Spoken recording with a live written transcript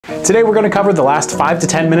Today we're going to cover the last 5 to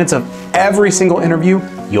 10 minutes of every single interview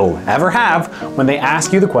you'll ever have when they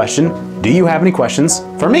ask you the question, do you have any questions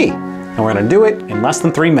for me? And we're going to do it in less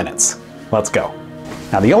than 3 minutes. Let's go.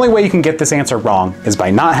 Now the only way you can get this answer wrong is by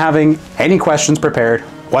not having any questions prepared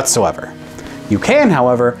whatsoever. You can,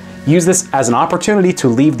 however, use this as an opportunity to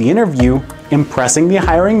leave the interview impressing the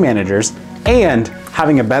hiring managers and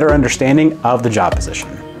having a better understanding of the job position.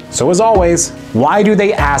 So as always, why do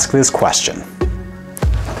they ask this question?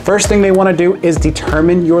 First thing they want to do is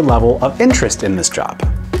determine your level of interest in this job.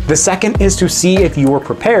 The second is to see if you are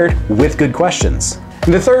prepared with good questions.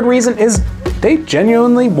 And the third reason is they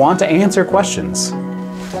genuinely want to answer questions.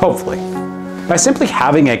 Hopefully. By simply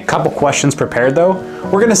having a couple questions prepared though,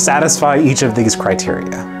 we're going to satisfy each of these criteria.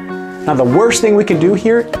 Now the worst thing we can do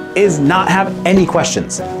here is not have any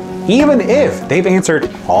questions. Even if they've answered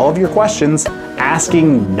all of your questions,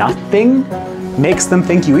 asking nothing makes them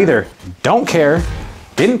think you either don't care,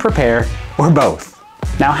 didn't prepare, or both.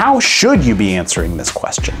 Now how should you be answering this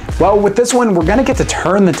question? Well, with this one, we're gonna get to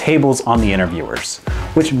turn the tables on the interviewers,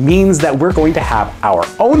 which means that we're going to have our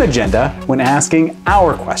own agenda when asking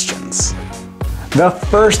our questions. The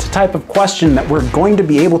first type of question that we're going to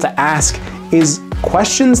be able to ask is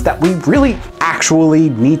questions that we really actually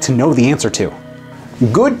need to know the answer to.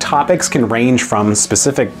 Good topics can range from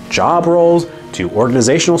specific job roles to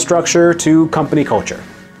organizational structure to company culture.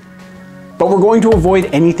 But we're going to avoid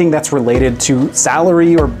anything that's related to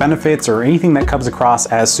salary or benefits or anything that comes across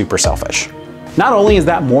as super selfish. Not only is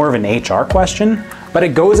that more of an HR question, but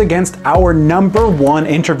it goes against our #1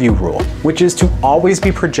 interview rule, which is to always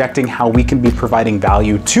be projecting how we can be providing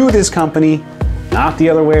value to this company, not the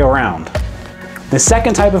other way around. The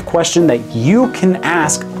second type of question that you can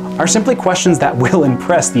ask are simply questions that will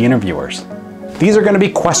impress the interviewers. These are going to be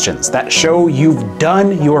questions that show you've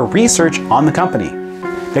done your research on the company.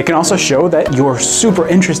 They can also show that you're super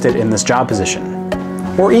interested in this job position.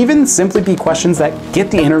 Or even simply be questions that get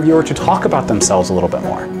the interviewer to talk about themselves a little bit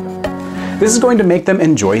more. This is going to make them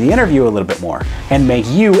enjoy the interview a little bit more and make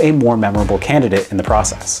you a more memorable candidate in the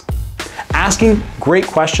process. Asking great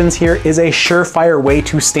questions here is a surefire way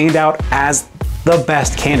to stand out as the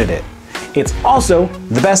best candidate. It's also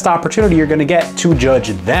the best opportunity you're going to get to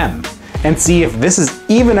judge them and see if this is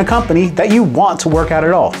even a company that you want to work at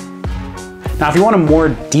all. Now, if you want a more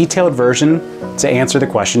detailed version to answer the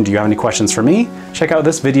question, do you have any questions for me? Check out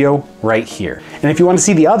this video right here. And if you want to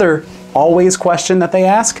see the other always question that they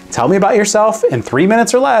ask, tell me about yourself in 3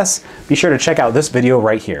 minutes or less, be sure to check out this video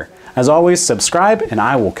right here. As always, subscribe and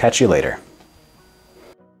I will catch you later.